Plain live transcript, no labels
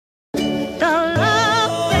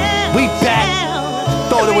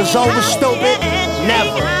was over, stupid?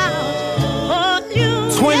 Never.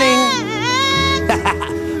 Twinning.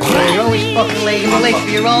 You're always fucking late. You're late for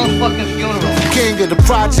your own fucking funeral. King of the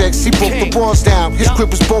projects, he broke the walls down. His crib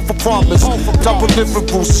was both apartments, double living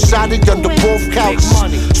rooms, shot it under both couches.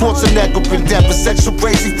 Schwarzenegger been dead, but sexual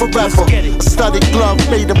crazy forever. A studded glove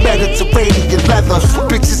made of Mediterranean leather.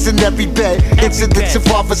 Bitches in every bed, incidents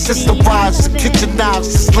involving system wives, the kitchen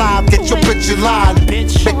knives, the slime, get your bitch in line.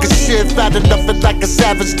 Make a shit fat enough and like a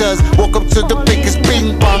savage does. Walk up to the biggest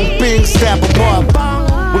bing bong bing, stab him up.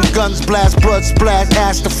 When guns blast, blood splash,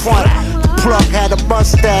 ass the front. The plug had a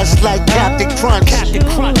mustache like Captain Crunch.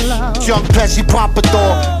 Young Pesci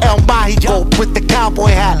Pompadour, El Mágico with the cowboy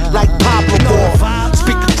hat like Pablo Moore.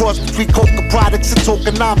 Speak across between coca products and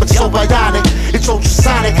tokenomics, so bionic. It's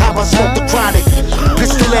ultrasonic how I smoke the chronic.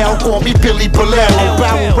 Pistolero, call me Billy Bolero.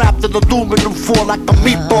 Barrel wrapped in aluminum foil like a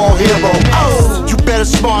meatball hero. Oh, you better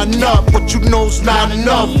smarten up, what you know's not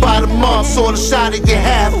enough. Bottom up, saw the shot in your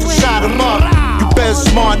half, shot him up. You better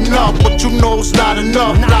smarten up, what you know's not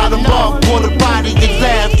enough. Light him up, pour the body and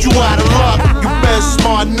laugh, you out of luck. You better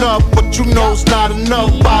smarten up, what you know's not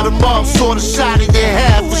enough. Bottom up, saw the shot in your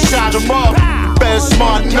half, shot him up. You better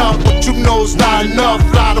smarten up, what you know's not enough.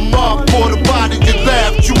 Light him up, pour the body and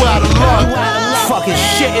laugh, you out of luck. Fucking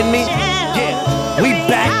shitting me? We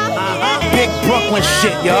back. Big Brooklyn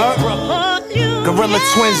shit, you heard? Gorilla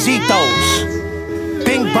Twinzitos.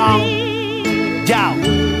 Bing bong. Yow,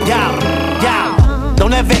 yow, yow.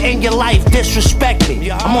 Don't ever in your life disrespect me.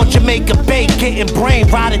 I'm on Jamaica Bay getting brain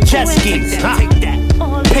riding jet skis.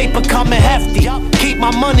 Paper coming hefty. Keep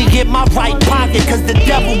my money in my right pocket, cause the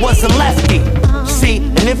devil was a lefty. See,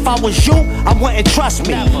 and if I was you, I wouldn't trust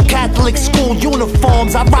me. Catholic school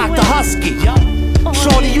uniforms, I rock the husky.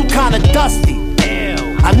 Shorty, you kinda dusty.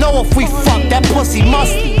 I know if we fuck, that pussy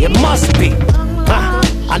musty. It must be.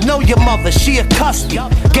 I know your mother, she a custody.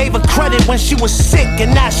 Gave her credit when she was sick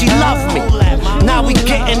and now she loved me. Now we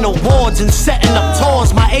getting awards and setting up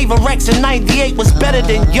tours. My Avarex in 98 was better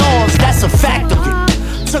than yours, that's a factory.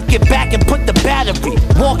 Took it back and put the battery.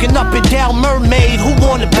 Walking up and down Mermaid, who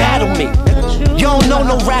wanna battle me? You don't know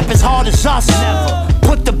no rap as hard as us.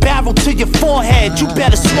 Put the barrel to your forehead, you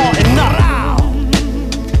better smarten up.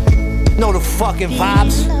 Know the fucking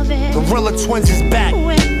vibes. Gorilla Twins is back.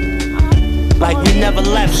 Like we never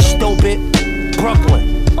left, stupid.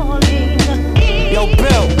 Brooklyn. Yo,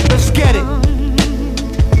 Bill, let's get it.